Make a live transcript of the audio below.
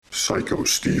Psycho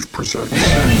Steve presents.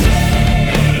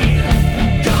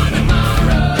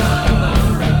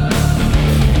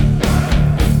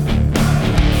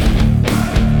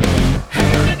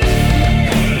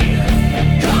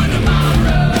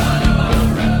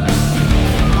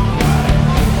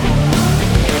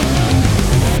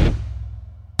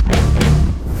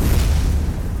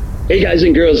 Hey guys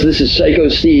and girls, this is Psycho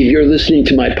Steve. You're listening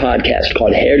to my podcast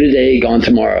called Hair Today, Gone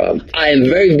Tomorrow. I am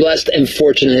very blessed and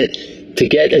fortunate to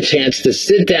get a chance to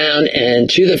sit down and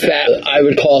chew the fat. I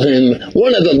would call him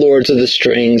one of the lords of the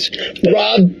strings,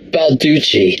 Rob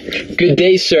Balducci. Good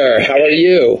day, sir. How are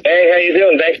you? Hey, how you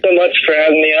doing? Thanks so much for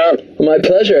having me on. My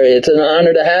pleasure. It's an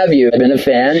honor to have you. I've been a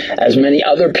fan, as many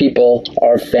other people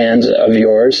are fans of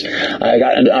yours. I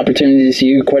got an opportunity to see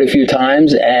you quite a few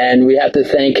times, and we have to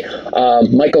thank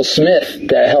Michael Smith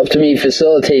that helped me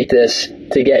facilitate this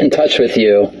to get in touch with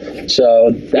you. So,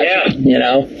 you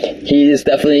know, he is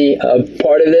definitely a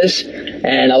part of this,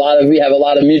 and we have a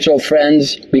lot of mutual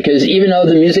friends, because even though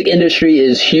the music industry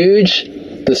is huge,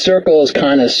 the circle is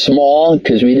kind of small,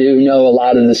 because we do know a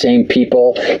lot of the same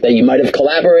people that you might have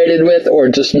collaborated with or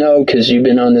just know because you've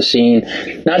been on the scene.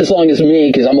 Not as long as me,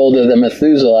 because I'm older than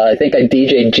Methuselah. I think I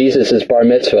DJ'd Jesus' bar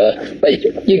mitzvah, but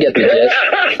you get the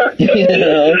gist. You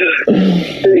know?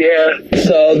 Yeah.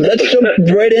 So let's jump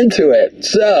right into it.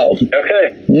 So,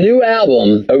 okay. New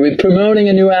album. Are we promoting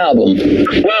a new album?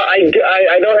 Well,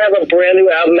 I don't have a brand new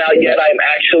album out yet. I'm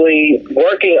actually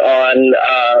working on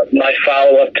my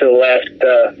follow-up to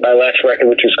my last record,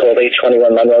 which was called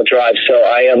 821 Monroe Drive. So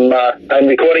I'm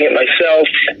recording it myself,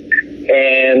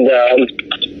 and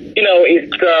you know,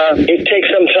 it takes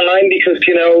some time because,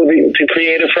 you know, the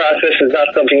creative process is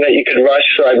not something that you could rush.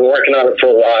 So I've been working on it for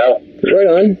a while. Right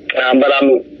on. But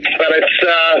it's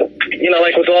you know,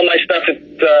 like with all my stuff,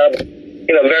 it's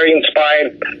you know, very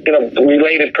inspired, you know,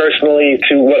 related personally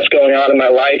to what's going on in my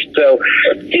life. So,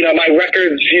 you know, my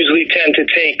records usually tend to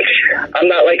I'm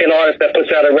not like an artist that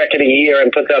puts out a record a year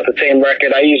and puts out the same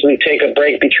record. I usually take a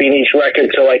break between each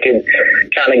record so I can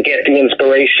kind of get the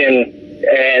inspiration,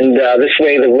 and this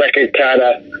way the record kind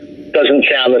of doesn't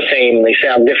sound the same. They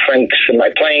sound different.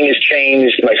 My playing has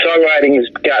changed. My songwriting has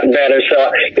gotten better. So,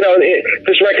 you know,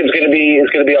 this record's going to be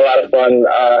a lot of fun.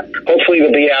 Hopefully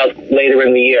it'll be out later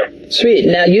in the year. Sweet.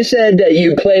 Now, you said that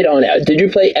you played on it. Did you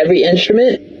play every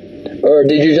instrument, or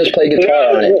did you just play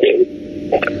guitar on it?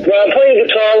 Well, I'm playing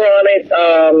guitar on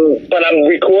it, but I'm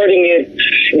recording it.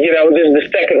 You know, this is the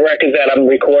second record that I'm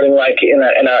recording, like in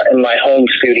my home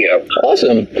studio.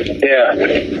 Awesome.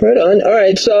 Yeah. Right on. All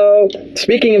right. So,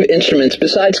 speaking of instruments,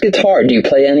 besides guitar, do you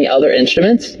play any other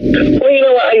instruments? Well, you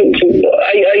know,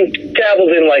 I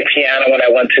dabbled in like piano when I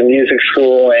went to music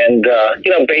school, and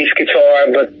you know, bass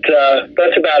guitar, but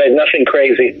that's about it. Nothing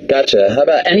crazy. Gotcha. How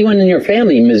about anyone in your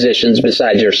family musicians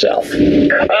besides yourself?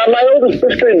 My older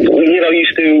sister, you know,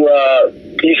 used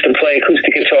to play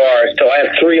acoustic guitar. So I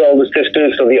have three older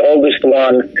sisters. So the oldest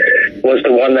one was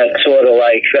the one that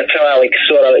that's how I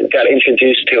sort of got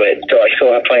introduced to it. So I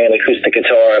saw her playing acoustic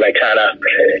guitar, and I kind of,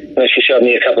 you know, she showed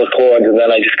me a couple of chords, and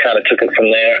then I just kind of took it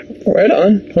from there. Right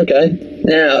on. Okay.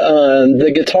 Now,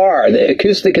 the guitar, the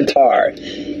acoustic guitar,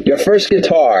 your first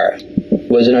guitar,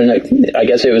 was it I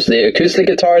guess it was the acoustic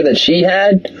guitar that she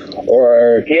had,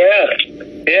 or?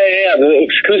 Yeah, the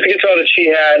acoustic guitar that she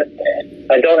had,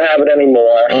 I don't have it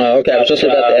anymore. Oh, okay. I was just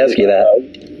about to ask you that.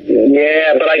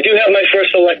 Yeah, but I do have my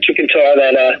first electric guitar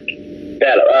that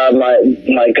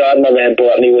my godmother had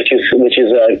bought me, which is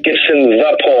a Gibson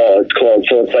Les Paul, it's called.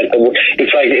 So it's like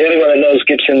anyone that knows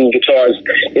Gibson guitars,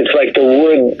 it's like the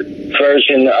wood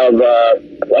version of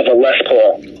a Les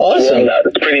Paul. Awesome.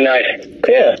 It's pretty nice.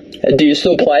 Cool. Do you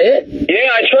still play it? Yeah,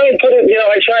 I try and put it,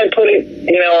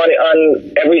 you know,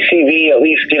 on every CD, at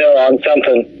least, you know, on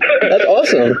something. That's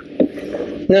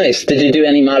awesome. Nice. Did you do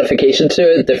any modifications to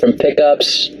it? Different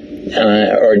pickups?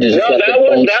 Or just no, that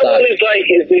one is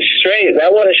straight.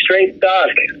 That one is straight stock,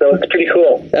 so it's pretty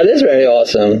cool. That is very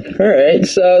awesome. All right.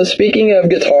 So speaking of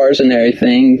guitars and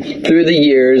everything, through the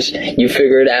years, you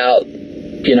figured out,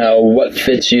 you know, what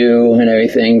fits you and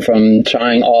everything from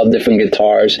trying all different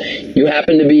guitars. You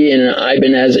happen to be in an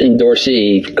Ibanez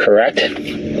endorsee, correct?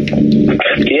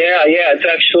 Yeah.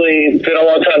 It's been a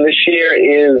long time. This year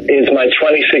is my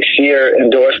 26th year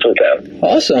endorsed with them.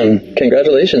 Awesome.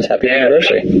 Congratulations. Happy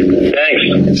anniversary.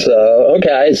 Thanks. So,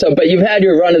 okay. But you've had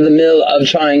your run of the mill of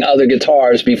trying other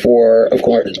guitars before, of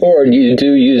course, or you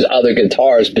do use other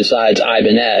guitars besides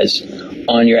Ibanez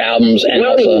on your albums, and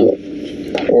also...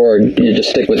 or you just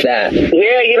stick with that? Yeah,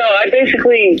 I've been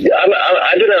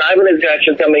an Ibanez guy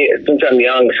since I'm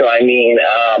young. So I mean,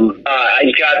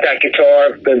 I got that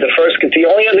guitar. The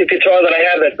only other guitar that I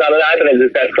have that's not an Ibanez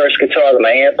is that first guitar that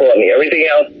my aunt bought me. Everything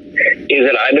else is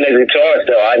an Ibanez guitar.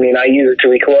 So I mean, I use it to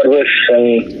record with,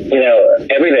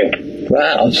 and everything.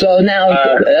 Wow. So now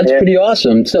that's pretty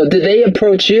awesome. So did they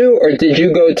approach you, or did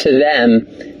you go to them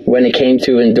when it came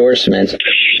to endorsements?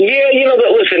 Yeah,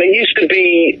 but listen, it used to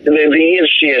be, the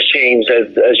industry has changed,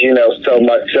 as you know, so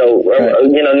much. So,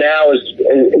 now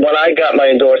when I got my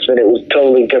endorsement, it was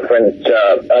totally different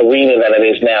arena than it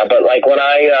is now. But like when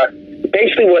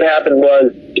basically what happened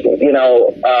was,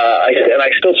 I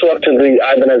still talk to the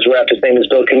Ibanez rep. His name is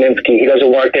Bill Kaminsky. He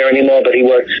doesn't work there anymore, but he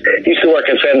used to work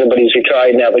at Fender, but he's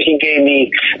retired now. But he gave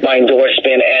me my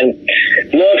endorsement, and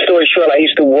long story short, I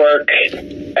used to work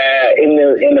in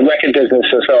the record business,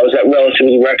 so I was at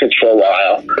Relativity Records for a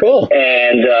while. Cool.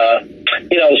 And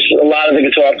a lot of the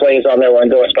guitar players on there were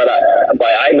endorsed by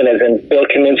Ibanez, and Bill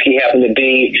Kaminsky happened to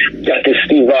be at this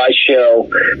Steve Vai show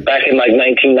back in like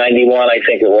 1991, I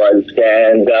think it was,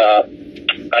 and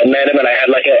I met him, and I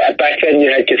had back then you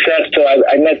had cassettes, so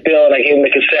I met Bill, and I gave him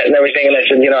the cassette and everything, and I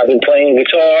said, I've been playing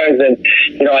guitars, and,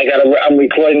 I'm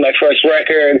recording my first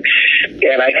record,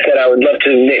 and I said I would love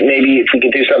to, maybe if we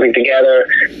could do something together.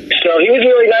 So he was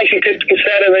really nice. He took the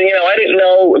cassette, and then, I didn't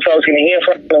know if I was going to hear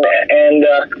from him, and,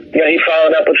 he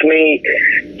followed up with me,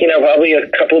 probably a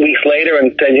couple of weeks later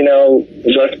and said,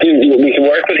 let's we can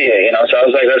work with you, so I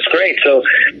was like, that's great. So,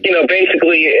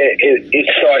 basically it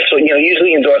starts, so,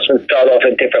 usually endorsements start off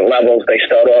at different levels. They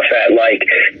start off at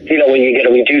when you get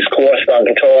a reduced cost on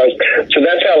guitars. So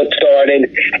that's how it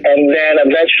started. And then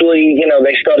eventually,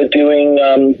 they started doing,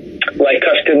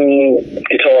 custom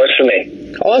guitars for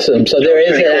me. Awesome. So there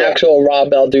is an actual Rob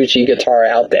Balducci guitar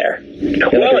out there.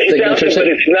 Well, it's out there, but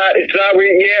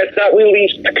it's not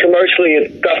released commercially.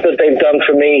 It's stuff that they've done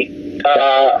for me,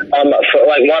 for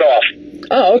one-off.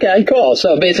 Oh, okay, cool.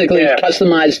 So basically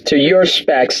customized to your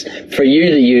specs for you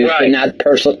to use, right, but not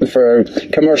for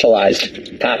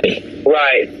commercialized copy.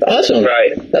 Right. Awesome.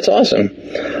 Right. That's awesome.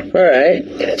 All right.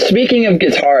 Speaking of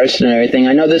guitarists and everything,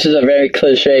 I know this is a very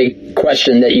cliche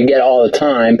question that you get all the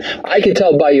time. I could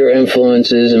tell by your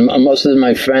influences and most of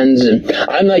my friends, and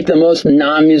I'm like the most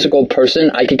non-musical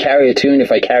person. I could carry a tune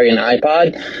if I carry an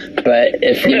iPod, but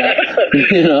if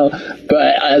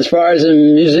but as far as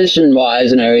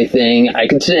musician-wise and everything, I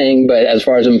could sing, but as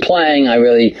far as I'm playing, I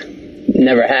really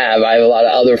never have. I have a lot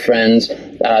of other friends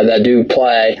that do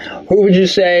play. Who would you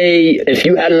say, if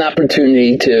you had an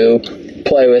opportunity to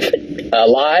play with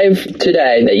live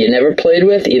today that you never played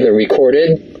with, either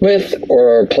recorded with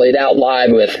or played out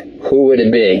live with, who would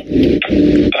it be?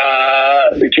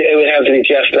 It would have to be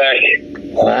Jeff Beck.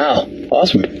 Wow,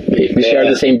 awesome. We share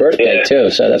the same birthday, too,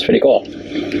 so that's pretty cool.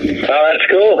 Oh, that's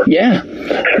cool. Yeah.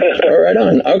 Right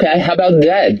on. Okay, how about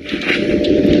Dead?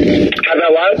 How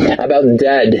about what? How about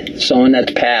Dead? Someone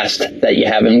that's passed that you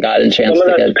haven't gotten a chance to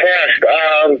get. Someone that's passed.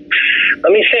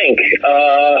 Let me think.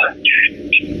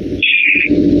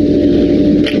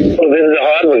 Well, this is a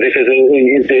hard one because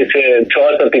it's a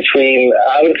toss-up between,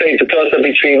 I would say it's a toss-up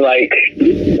between,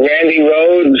 Randy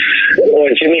Rhoads or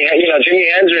Jimi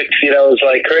Hendrix, is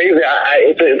like crazy.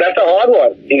 That's a hard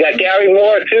one. You got Gary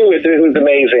Moore, too, who's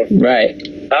amazing. Right.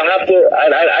 I'll have to,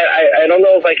 I don't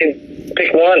know if I can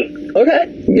pick one. Okay,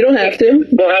 you don't have to.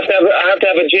 We'll have to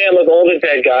have a jam with all the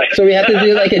Dead guys. So we have to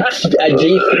do like a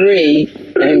G3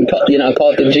 and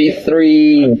call it the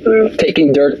G3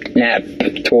 Taking Dirt Nap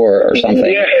Tour or something.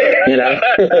 Yeah.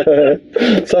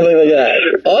 Something like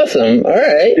that. Awesome. All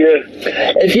right. Yeah.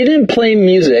 If you didn't play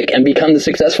music and become the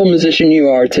successful musician you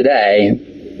are today,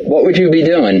 what would you be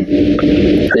doing? Did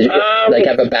you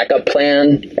have a backup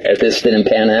plan if this didn't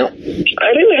pan out? I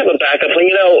didn't have a backup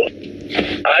plan.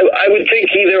 I would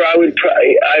think either I would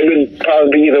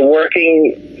probably be either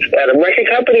working at a record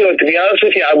company, or to be honest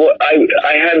with you,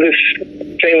 I had this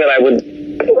thing that I was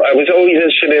always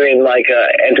interested in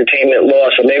entertainment law,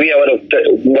 so maybe I would have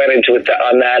went into it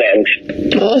on that end.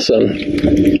 Awesome.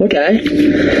 Okay.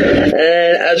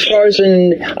 And as far as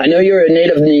I know you're a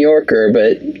native New Yorker,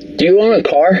 but do you own a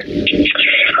car?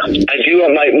 I do.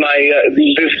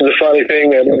 This is a funny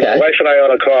thing. My wife and I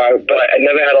own a car, but I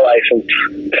never had a license.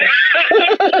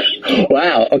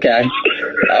 Wow. Okay.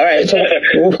 All right. So,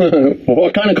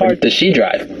 what kind of car does she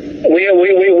drive? We have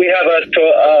a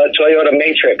Toyota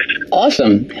Matrix.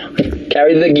 Awesome.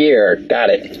 Carry the gear. Got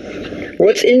it.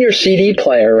 What's in your CD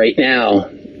player right now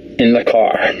in the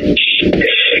car?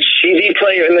 CD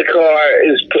player in the car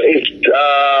is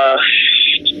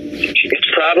it's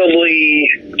probably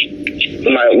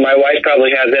my wife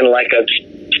probably has in a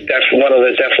one of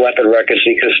the Def Leppard records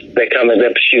because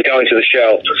she's going to the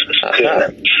show.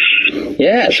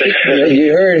 Yeah,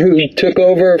 you heard who took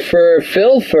over for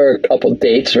Phil for a couple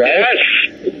dates, right?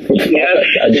 Yes.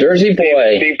 A Jersey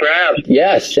boy. Steve Brown.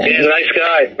 Yes. Yeah, nice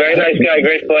guy. Very nice guy.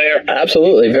 Great player.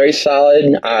 Absolutely. Very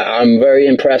solid. I'm very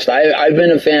impressed. I've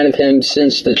been a fan of him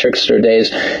since the Trickster days,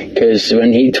 because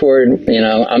when he toured,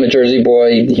 I'm a Jersey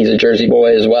boy. He's a Jersey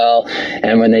boy as well.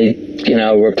 And when they,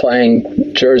 were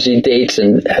playing Jersey dates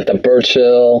at the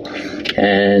Birchill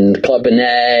and Club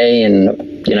Benet and,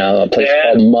 a place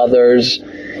called Mother's.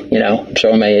 I'm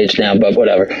showing my age now, but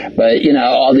whatever. But,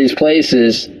 all these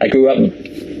places, I grew up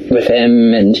with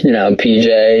him and,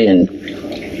 PJ and,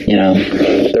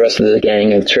 the rest of the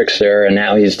gang of Trickster, and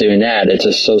now he's doing that. It's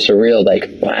just so surreal, like,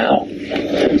 wow.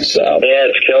 So yeah,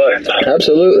 it's killer.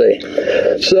 Absolutely.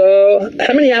 So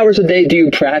how many hours a day do you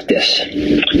practice?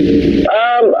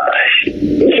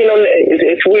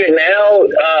 It's weird now.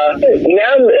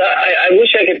 I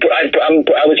wish I could.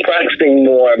 I was practicing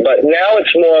more, but now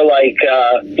it's more like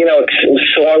it's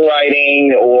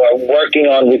songwriting or working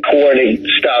on recorded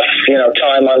stuff.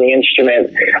 Time on the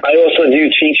instrument. I also do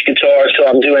teach guitar, so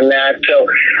I'm doing that. So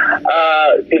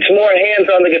it's more hands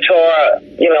on the guitar.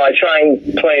 I try and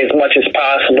play as much as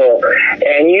possible.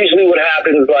 And usually, what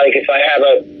happens, like if I have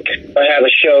a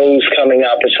shows coming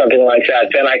up or something like that,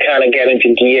 then I kind of get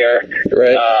into gear.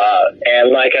 Right.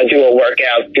 And like I do a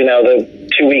workout, the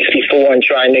 2 weeks before, and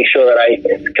try and make sure that I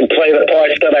can play the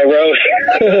parts that I wrote.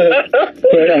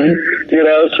 Right on.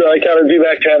 So I kind of do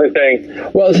that kind of thing.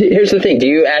 Well, here's the thing. Do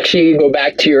you actually go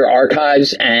back to your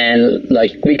archives and,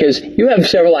 because you have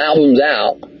several albums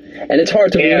out, and it's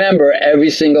hard to remember every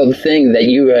single thing that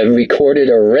you have recorded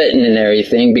or written and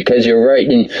everything, because you're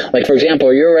writing, for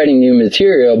example, you're writing new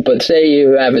material, but say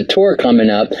you have a tour coming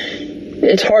up,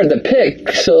 it's hard to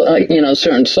pick,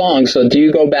 certain songs. So do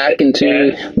you go back and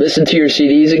listen to your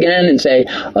CDs again and say,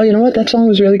 oh, you know what, that song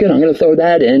was really good, I'm going to throw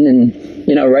that in and,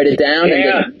 write it down?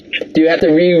 Yeah. And do you have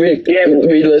to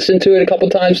re-listen to it a couple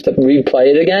times to replay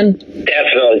it again?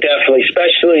 Definitely.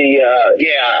 Especially,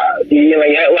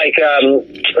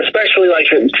 especially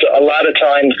a lot of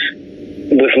times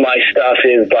with my stuff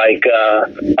is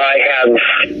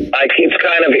it's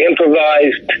kind of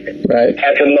improvised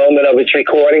at the moment of its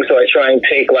recording, so I try and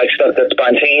take stuff that's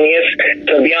spontaneous.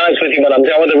 So to be honest with you, when I'm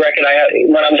done with a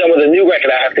new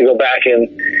record, I have to go back and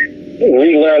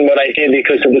relearn what I did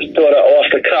because it was sort of off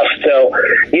the cuff. So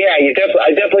yeah,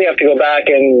 I definitely have to go back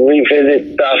and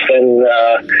revisit stuff, and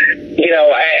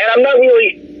and I'm not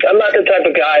the type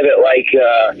of guy that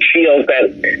feels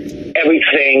that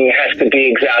everything has to be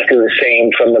exactly the same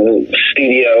from the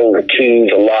studio to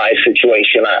the live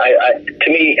situation. To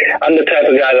me, I'm the type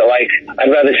of guy that I'd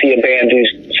rather see a band do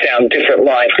sound different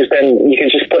live, because then you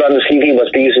can just put on the CD what's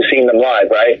the use of seeing them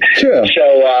live, right? Sure.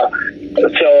 So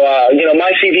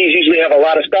my CDs usually have a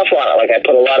lot of stuff on it. I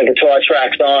put a lot of guitar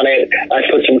tracks on it. I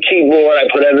put some keyboard. I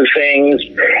put other things.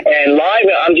 And live,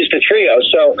 I'm just a trio.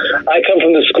 So I come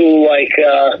from the school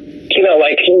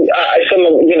some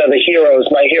of the heroes.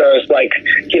 My heroes, Led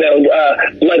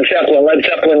Zeppelin. Led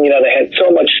Zeppelin, they had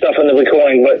so much stuff in the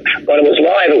recording, but when it was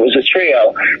live, it was a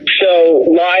trio. So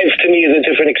live to me is a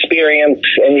different experience,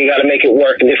 and you got to make it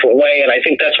work a different way. And I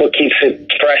think that's what keeps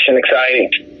it fresh and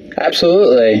exciting.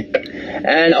 Absolutely.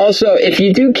 And also, if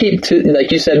you do keep to,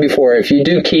 like you said before, if you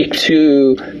do keep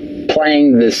to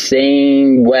playing the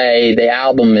same way the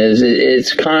album is,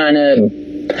 it's kind of,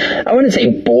 I wouldn't say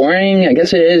boring. I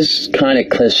guess it is kind of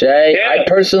cliche. Yeah. I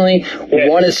personally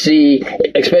want to see,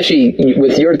 especially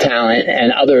with your talent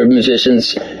and other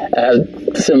musicians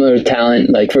similar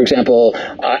talent. For example,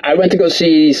 I went to go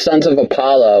see Sons of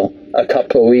Apollo a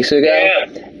couple of weeks ago. Yeah.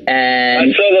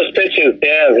 And I saw those pictures.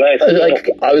 Yeah, nice.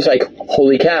 I was like,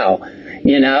 holy cow.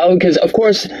 Because of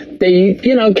course they,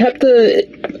 kept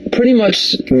the pretty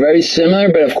much very similar,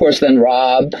 but of course then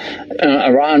Ron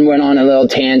went on a little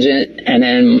tangent, and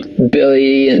then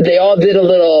Billy, they all did a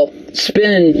little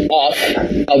spin off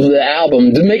of the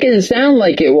album to make it sound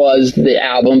like it was the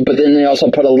album, but then they also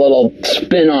put a little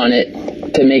spin on it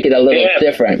to make it a little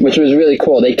different, which was really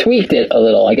cool. They tweaked it a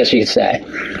little, I guess you could say,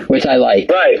 which I like.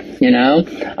 Right.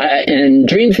 And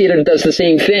Dream Theater does the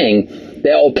same thing.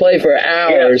 They'll play for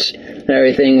hours and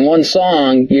everything. One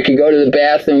song, you could go to the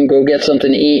bathroom, go get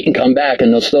something to eat, and come back,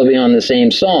 and they'll still be on the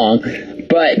same song.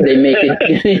 But they make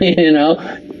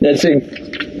it, that's a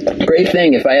great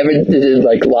thing. If I ever did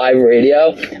live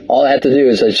radio, all I have to do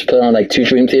is I just put on 2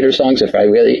 Dream Theater songs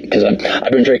because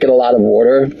I've been drinking a lot of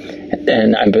water,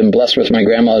 and I've been blessed with my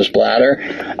grandmother's bladder.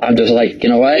 I'm just you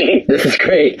know what? This is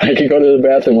great. I can go to the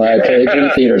bathroom while I play a Dream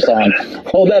Theater song.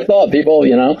 Hold that thought, people,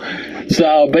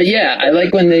 So, but yeah, I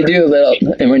like when they do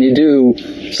when you do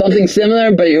something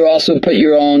similar, but you also put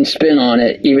your own spin on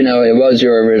it, even though it was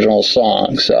your original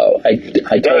song. So I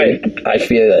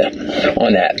feel that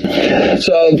on that.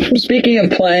 So speaking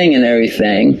of playing and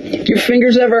everything, your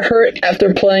fingers ever hurt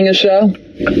after playing a show?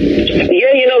 Yeah,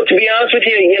 to be honest with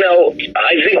you,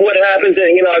 I think what happens,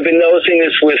 I've been noticing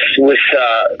this with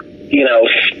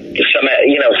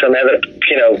some other,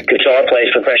 guitar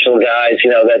players, professional guys,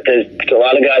 that there's a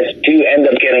lot of guys do end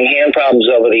up getting hand problems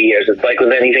over the years. It's like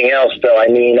with anything else, though. I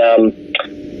mean,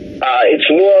 it's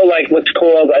more like what's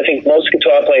called, I think most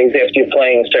guitar players, after you're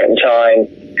playing a certain time,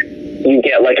 you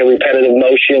get like a repetitive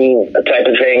motion type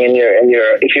of thing, and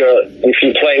if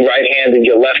you play right-handed,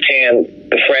 your left hand,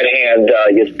 the fret hand,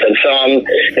 the thumb,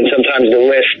 and sometimes the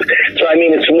wrist. So I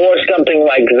mean, it's more something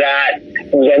like that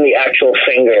than the actual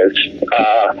fingers.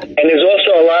 And there's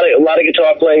also a lot of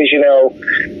guitar players,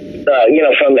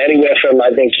 from anywhere from, I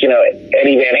think,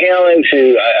 Eddie Van Halen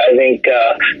to, I think,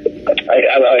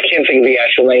 I can't think of the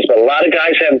actual names, but a lot of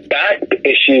guys have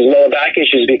lower back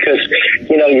issues because,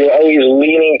 you're always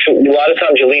a lot of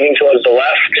times you're leaning towards the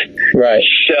left. Right.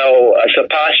 So it's a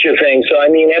posture thing. So, I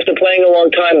mean, after playing a long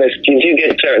time, you do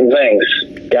get certain things.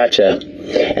 Gotcha.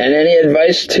 And any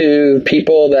advice to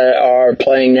people that are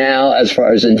playing now, as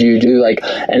far as, do you do like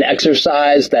an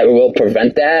exercise that will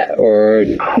prevent that, or?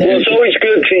 Well, it's always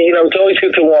good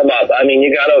to warm up. I mean,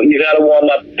 you gotta warm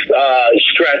up,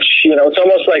 stretch. It's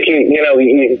almost like you're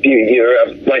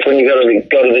like when you go to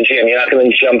the gym. You're not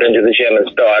going to jump into the gym and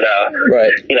start,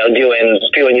 right.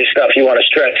 doing your stuff. You want to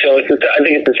stretch. So I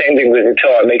think it's the same thing with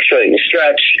guitar. Make sure that you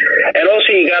stretch, and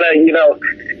also you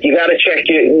gotta check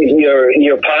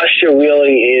your posture. Really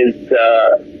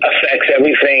affects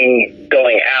everything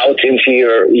going out into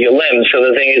your limbs. So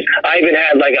the thing is, I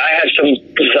had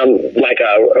some like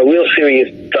a real serious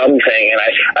thumb thing, and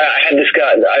I had this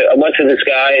guy. I went to this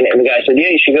guy, and the guy said, "Yeah,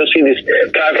 you should go see this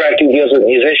chiropractor who deals with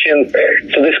musicians."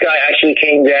 So this guy actually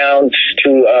came down to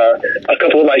a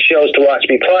couple of my shows to watch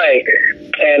me play,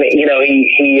 and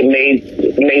he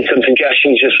made some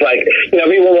suggestions, just like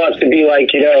everyone wants to be like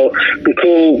the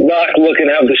cool rock look and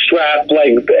have the strap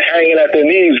like hanging at their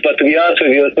knees, but to be honest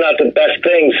with you, it's not the best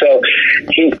thing. So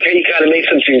he kind of made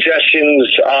some suggestions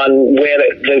on where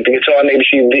the guitar maybe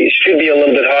should be a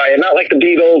little bit higher, not like the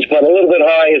Beatles, but a little bit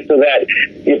higher, so that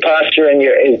your posture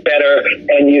is better,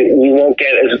 and you won't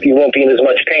be in as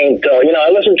much pain. So I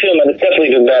listened to him, and it's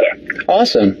definitely been better.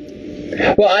 Awesome.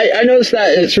 Well, I noticed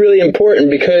that it's really important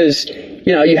because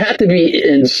you have to be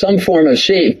in some form of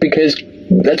shape, because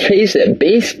let's face it,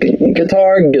 bass,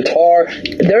 guitar,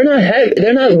 they're not heavy,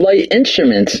 they're not light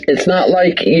instruments. It's not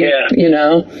like you're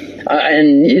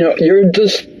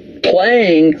just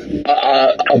playing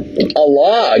a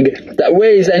log that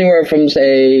weighs anywhere from,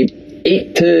 say,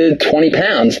 8 to 20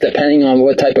 pounds, depending on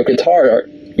what type of guitar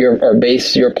or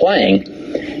bass you're playing.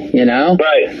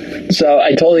 Right. So I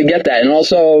totally get that. And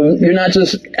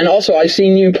also, I've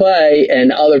seen you play,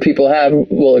 and other people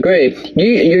will agree,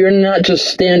 you're not just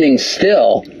standing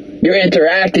still. You're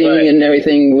interacting right. and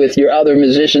everything with your other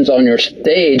musicians on your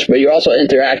stage, but you're also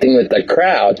interacting with the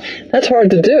crowd. That's hard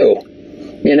to do.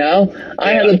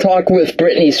 I had a talk with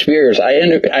Britney Spears. I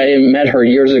met her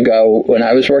years ago when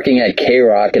I was working at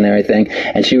K-Rock and everything,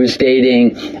 and she was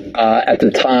dating, at the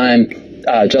time,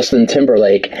 Justin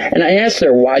Timberlake, and I asked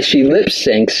her why she lip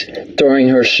syncs during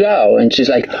her show, and she's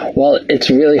like, well, it's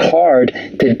really hard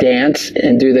to dance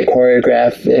and do the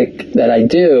choreographic that I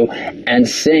do and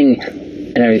sing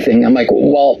and everything. I'm like,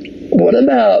 well, what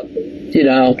about,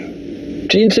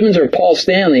 Gene Simmons or Paul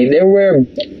Stanley? They wear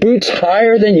boots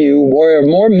higher than you, wear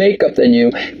more makeup than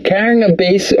you, carrying a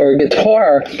bass or a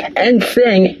guitar and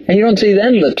sing, and you don't see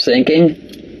them lip syncing.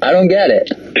 I don't get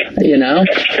it.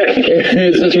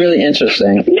 It's just really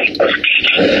interesting.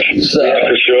 So, yeah,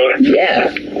 for sure.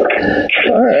 Yeah.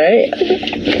 All right.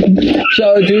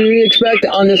 So, do you expect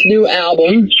on this new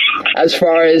album, as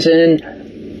far as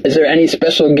is there any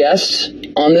special guests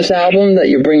on this album that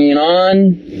you're bringing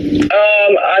on?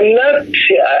 I'm not.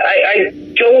 I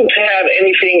don't have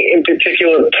anything in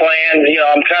particular planned.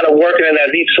 I'm kind of working it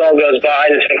as each song goes by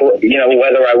to think,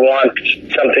 whether I want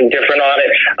something different on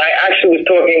it. I actually was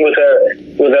talking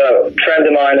with a friend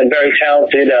of mine, a very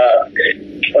talented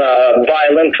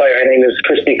violin player. Her name is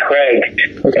Christy Craig.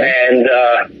 Okay. And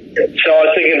so I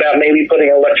was thinking about maybe putting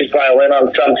an electric violin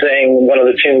on something, one of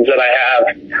the tunes that I have.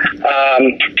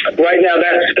 Right now,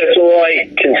 that's all I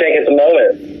can think at the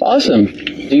moment. Awesome.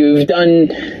 You've done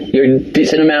your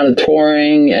decent amount of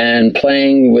touring and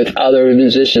playing with other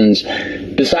musicians.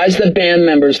 Besides the band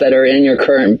members that are in your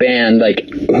current band, like,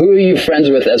 who are you friends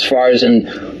with as far as in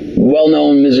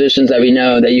well-known musicians that we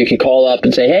know that you could call up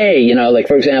and say, hey, you know, like,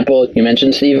 for example, you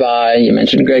mentioned Steve Vai, you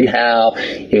mentioned Greg Howe,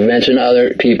 you mentioned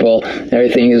other people,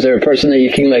 everything. Is there a person that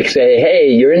you can, like, say, hey,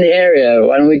 you're in the area,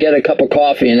 why don't we get a cup of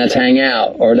coffee and let's hang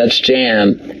out, or let's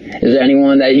jam? Is there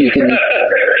anyone that you can...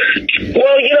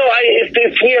 Well, you know,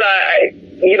 it's weird.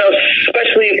 You know,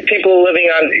 especially if people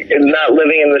not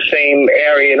living in the same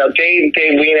area. You know,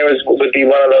 Dave Wiener would be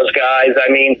one of those guys. I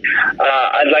mean,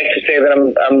 I'd like to say that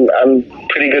I'm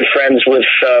pretty good friends with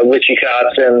Richie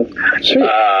Kotzen.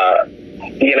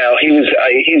 You know,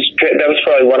 that was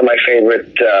probably one of my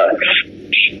favorite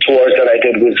tours that I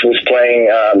did was playing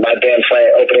my band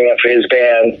opening up for his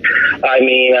band. I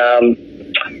mean,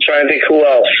 trying to think who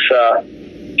else.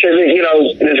 You know,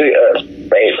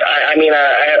 I mean,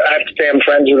 I have to say I'm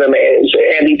friends with him.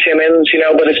 Andy Timmons, you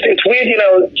know, but it's weird, you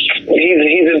know.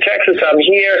 He's in Texas, I'm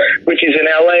here. Richie's in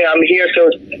LA, I'm here.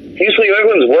 So usually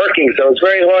everyone's working, so it's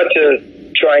very hard to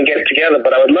try and get together.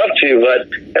 But I would love to, but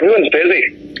everyone's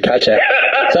busy. Gotcha.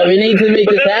 So we need to make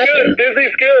this happen. Good.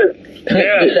 Busy's good.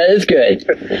 Yeah, that is good.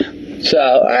 So,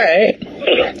 all right.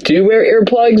 Do you wear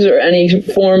earplugs or any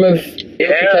form of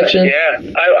ear protection? Yeah.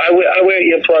 I wear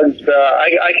earplugs.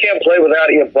 I can't play without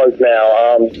earplugs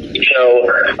now. So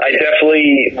I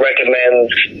definitely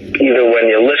recommend either when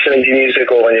you're listening to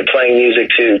music or when you're playing music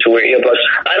to wear earplugs.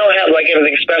 I don't have like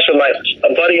anything special.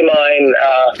 A buddy of mine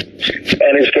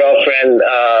and his girlfriend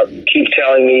keep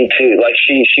telling me to, like,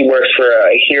 she works for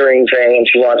a hearing thing and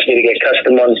she wants me to get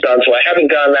custom ones done. So I haven't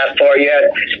gone that far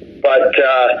yet. But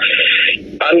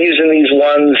I'm using these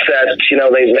ones that, you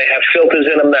know, they have filters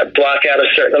in them that block out a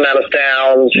certain amount of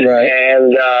sounds. Right.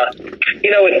 And, you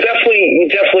know, it's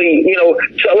definitely, you know,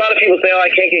 so a lot of people say, oh,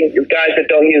 I can't get, guys that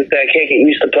don't use that, can't get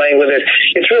used to playing with it.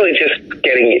 It's really just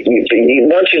getting,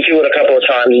 once you do it a couple of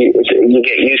times, you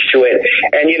get used to it.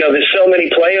 And, you know, there's so many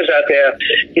players out there,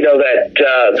 you know, that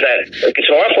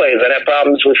guitar players that have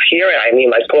problems with hearing. I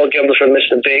mean, like Paul Gilbert from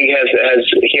Mr. Big has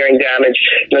hearing damage.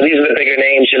 You know, these are the bigger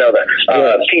names, you know,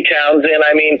 Pete Townsend.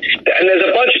 I mean, and there's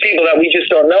a bunch of people that we just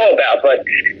don't know about, but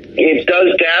it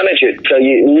does damage it, so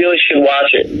you really should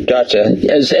watch it. Gotcha.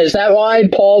 Is that why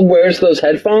Paul wears those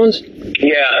headphones?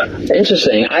 Yeah.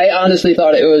 Interesting. I honestly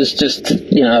thought it was just,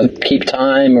 you know, keep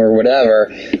time or whatever,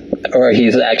 or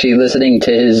he's actually listening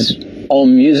to his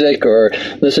own music or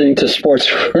listening to sports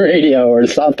radio or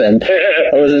something. I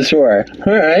wasn't sure.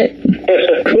 All right.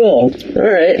 Cool.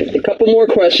 All right. A couple more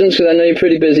questions because I know you're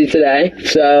pretty busy today.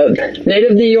 So,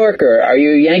 native New Yorker, are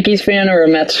you a Yankees fan or a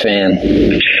Mets fan?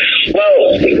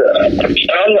 Well,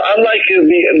 I'm like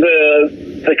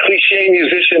the cliche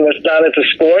musician that's not into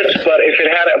sports, but if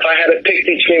I had to pick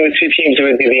between the two teams, it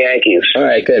would be the Yankees. All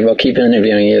right, good. We'll keep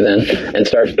interviewing you then and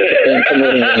start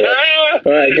promoting you.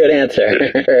 All right, good answer.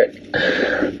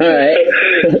 All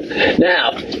right.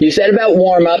 Now, you said about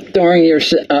warm up during your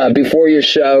before your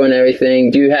show and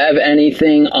everything. Do you have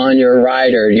anything on your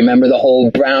rider? Do you remember the whole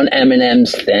brown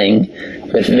M&Ms thing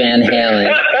with Van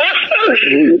Halen?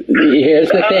 Here's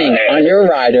the thing. On your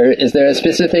rider, is there a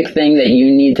specific thing that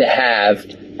you need to have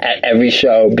at every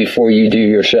show before you do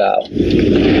your show?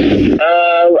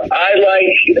 I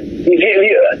like,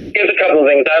 here's a couple of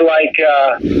things. I like,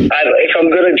 if I'm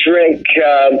going to drink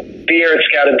beer, it's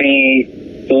got to be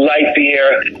light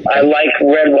beer. I like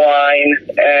red wine,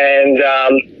 and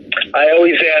I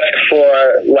always ask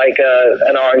for like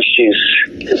an orange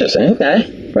juice. Interesting.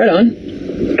 Okay. Right on.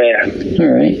 Yeah.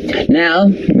 All right. Now,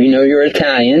 we know you're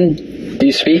Italian. Do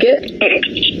you speak it?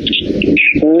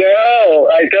 No,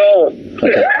 I don't.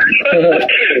 Okay.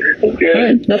 All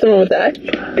right. Nothing wrong with that.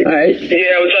 All right.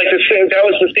 Yeah, it was like that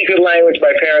was the secret language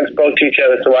my parents spoke to each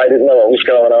other, so I didn't know what was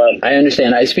going on. I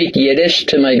understand. I speak Yiddish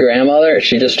to my grandmother.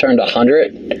 She just turned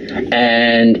 100,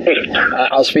 and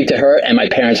I'll speak to her, and my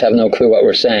parents have no clue what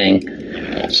we're saying.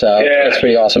 So that's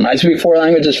pretty awesome. I speak 4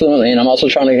 languages fluently, and I'm also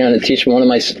trying to kind of teach one of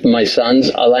my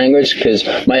sons a language because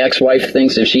my ex-wife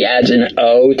thinks if she adds an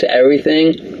O to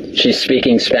everything, she's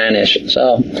speaking Spanish.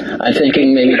 So I'm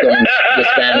thinking maybe going the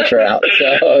Spanish route.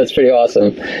 So it's pretty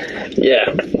awesome. Yeah.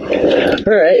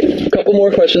 All right. A couple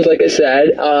more questions, like I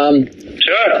said.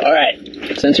 Sure. All right.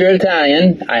 Since you're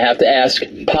Italian, I have to ask,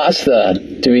 pasta,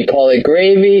 do we call it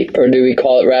gravy, or do we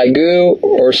call it ragu,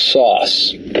 or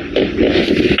sauce?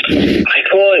 I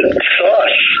call it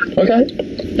sauce.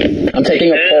 Okay. I'm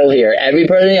taking a poll here.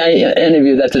 Everybody I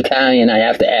interview that's Italian, I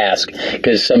have to ask,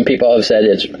 because some people have said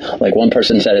it's, like one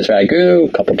person said it's ragu,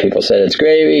 a couple people said it's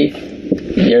gravy.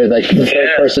 You're like the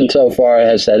third person so far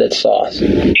has said it's sauce.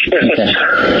 Okay.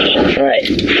 All right.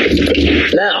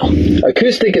 Now,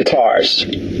 acoustic guitars.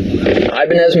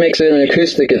 Ibanez makes an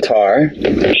acoustic guitar.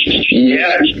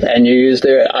 And you use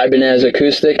their Ibanez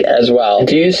acoustic as well.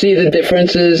 Do you see the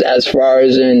differences as far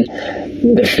as in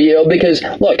the feel? Because,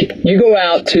 look, you go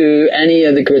out to any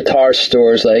of the guitar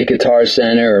stores like Guitar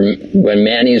Center or when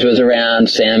Manny's was around,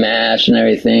 Sam Ash and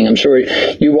everything. I'm sure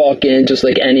you walk in just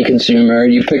like any consumer.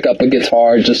 You pick up a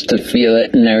guitar just to feel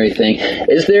it and everything.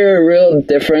 Is there a real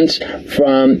difference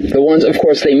from the ones, of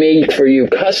course, they made for you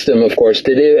custom, of course.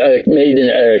 Did it made an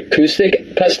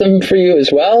acoustic custom for you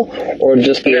as well? Or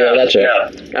just the electric?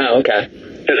 Yeah. Oh, okay.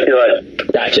 Just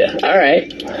good. Gotcha. All right.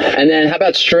 And then how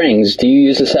about strings? Do you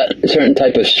use a certain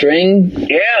type of string?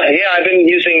 Yeah. I've been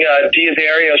using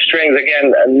D'Addario strings.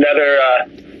 Again, another,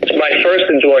 my first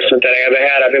endorsement that I ever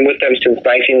had. I've been with them since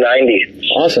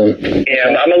 1990. Awesome.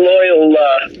 Yeah, I'm a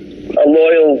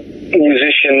loyal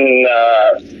musician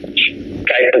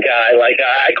type of guy. Like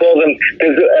I call them.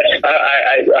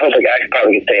 I hope I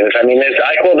probably can say this. I mean,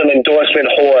 I call them endorsement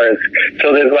whores.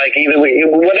 So there's like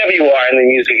whatever you are in the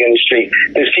music industry,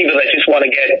 there's people that just want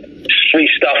to get free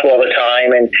stuff all the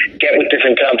time and get with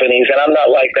different companies. And I'm not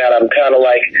like that. I'm kind of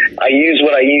like I use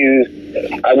what I use.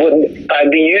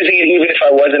 I'd be using it even if I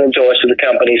wasn't endorsed with the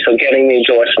company. So getting the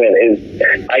endorsement is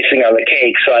icing on the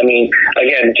cake. So I mean,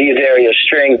 again, D'Addario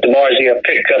strings, DiMarzio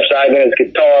pickups, Ibanez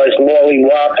guitars, Morley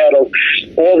wah pedals.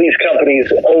 All these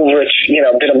companies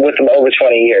been with them over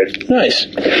 20 years. Nice.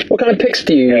 What kind of picks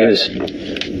do you use?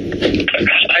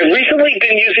 I've recently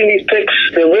been using these picks.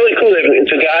 They're really cool.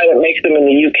 It's a guy that makes them in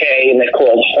the UK, and they're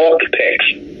called Hawk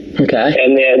picks. Okay.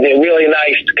 And they're really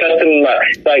nice, custom,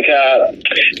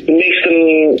 makes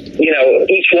them,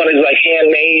 each one is like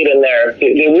handmade, and they're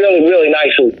really, really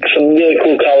nice with some really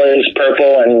cool colors,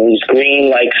 purple and green,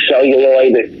 like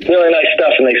celluloid. Really nice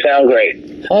stuff, and they sound great.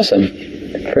 Awesome.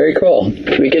 Very cool.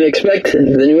 We can expect the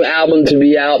new album to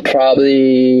be out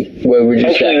probably, what would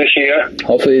you say?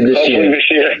 Hopefully this year.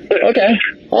 Okay.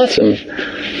 Awesome.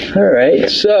 All right.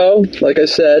 So, like I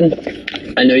said,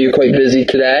 I know you're quite busy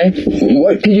today.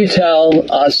 What could you tell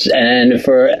us, and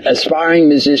for aspiring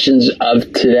musicians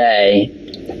of today,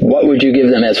 what would you give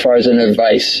them as far as an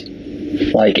advice?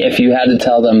 Like, if you had to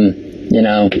tell them,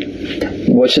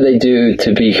 what should they do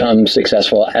to become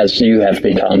successful as you have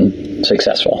become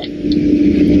successful? I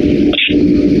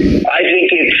think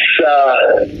it's a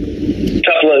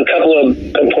couple of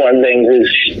important things. Is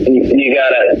you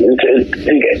gotta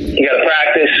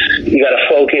practice, you gotta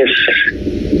focus,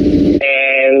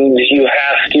 and you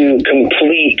have to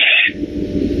complete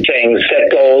things, set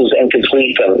goals, and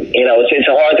complete them. It's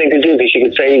a hard thing to do because you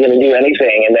could say you're going to do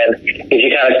anything, and then if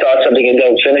you kind of start something and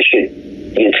don't finish it,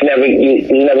 you're never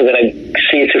going to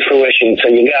see it to fruition. So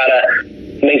you gotta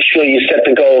make sure you set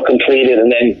the goal, complete it,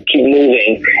 and then keep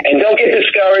moving. And don't get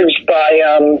discouraged by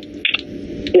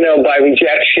by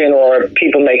rejection or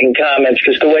people making comments,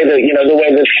 because the way that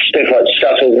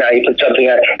stuff is now, you put something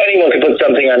on, anyone can put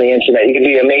something on the internet. You can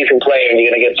be an amazing player and you're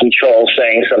going to get some trolls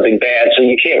saying something bad, so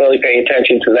you can't really pay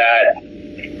attention to that.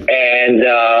 And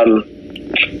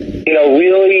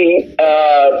really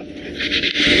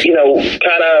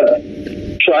kind of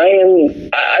try and,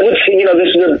 I would say,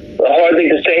 this is a hard thing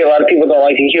to say. A lot of people don't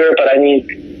like to hear it, but I mean,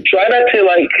 try not to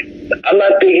I'm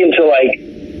not big into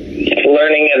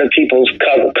learning other people's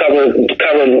cover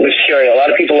material. A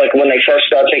lot of people, when they first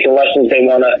start taking lessons, they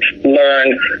want to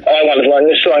learn, I want to learn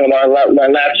this song, I want to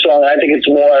learn that song. I think it's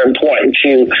more important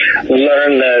to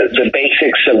learn the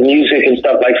basics of music and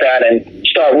stuff like that and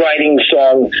start writing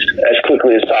songs as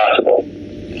quickly as possible.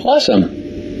 Awesome.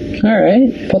 All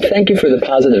right. Well, thank you for the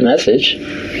positive message.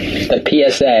 A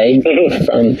PSA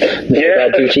from Mr.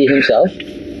 Balducci himself.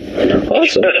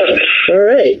 Awesome. All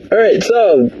right.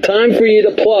 So, time for you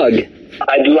to plug.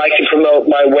 I'd like to promote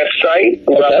my website,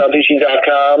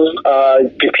 robbalducci.com.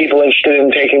 People interested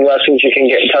in taking lessons, you can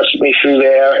get in touch with me through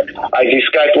there. I do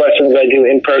Skype lessons. I do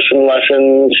in-person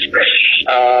lessons.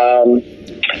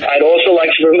 I'd also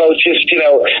like to promote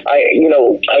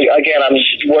I'm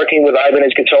working with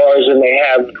Ibanez Guitars, and they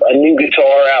have a new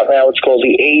guitar out now. It's called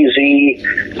the AZ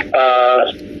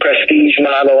Prestige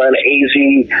model and AZ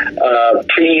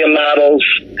Premium models,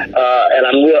 and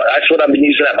that's what I've been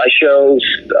using at my shows.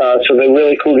 So they're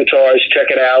really cool guitars. Check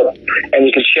it out, and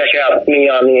you can check out me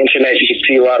on the internet. You can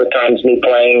see a lot of times me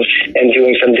playing and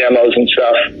doing some demos and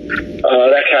stuff,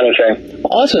 that kind of thing.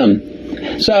 Awesome.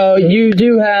 So you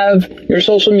do have your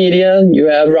social media. You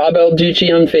have Rob Balducci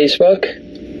on Facebook.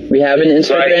 We have an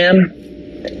Instagram,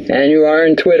 and you are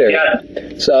on Twitter. Yeah.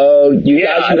 So you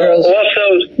guys and girls,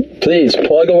 also, please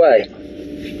plug away.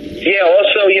 Yeah,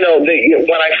 also,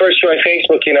 when I first joined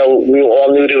Facebook, we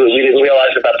all knew we didn't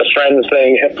realize about the Friends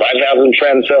thing, 5,000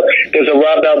 Friends. So there's a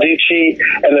Rob Balducci,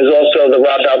 and there's also the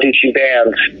Rob Balducci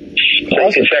Band. So awesome.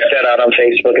 You can check that out on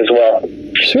Facebook as well.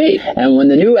 Sweet. And when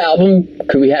the new album,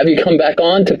 could we have you come back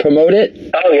on to promote it?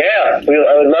 Oh, yeah.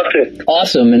 I would love to.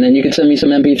 Awesome. And then you can send me some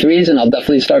MP3s, and I'll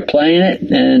definitely start playing it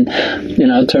and,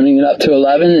 turning it up to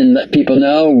 11 and let people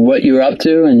know what you're up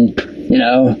to and,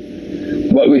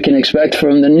 what we can expect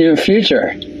from the near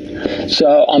future. So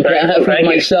on behalf of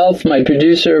myself, my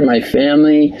producer, my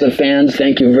family, the fans,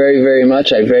 thank you very, very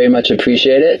much. I very much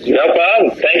appreciate it. No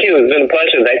problem. Thank you. It's been a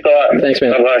pleasure. Thanks a lot. Thanks,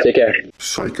 man. Bye-bye. Take care.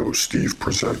 Psycho Steve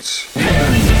presents.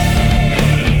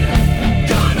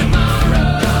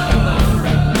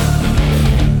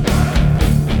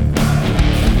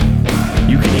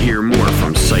 You can hear more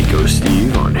from Psycho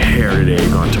Steve on Hair Today,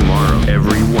 Gone Tomorrow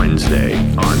every Wednesday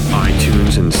on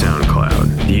iTunes and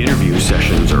SoundCloud. The interview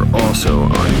sessions are also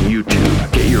on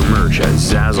YouTube. Get your merch at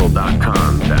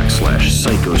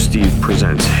Zazzle.com/Psycho Steve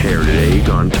presents Hair Today,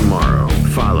 Gone Tomorrow.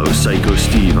 Follow Psycho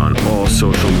Steve on all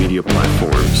social media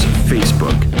platforms.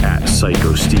 Facebook at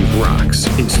Psycho Steve Rocks.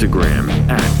 Instagram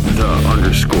at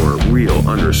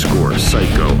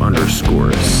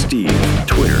 @the_real_psycho_Steve.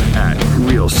 Twitter at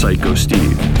Real Psycho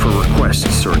Steve. For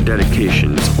requests or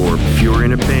dedications, or if you're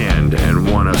in a band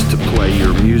and want us to play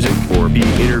your music or be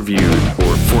interviewed,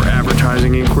 or for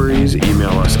advertising inquiries,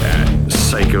 email us at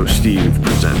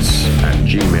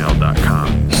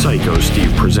psychostevepresents@gmail.com. Psycho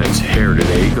Steve Presents Hair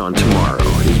Today, Gone Tomorrow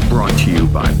is brought to you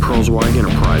by Pearlswag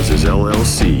Enterprises,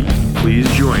 LLC. Please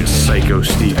join Psycho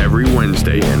Steve every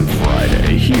Wednesday and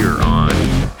Friday here on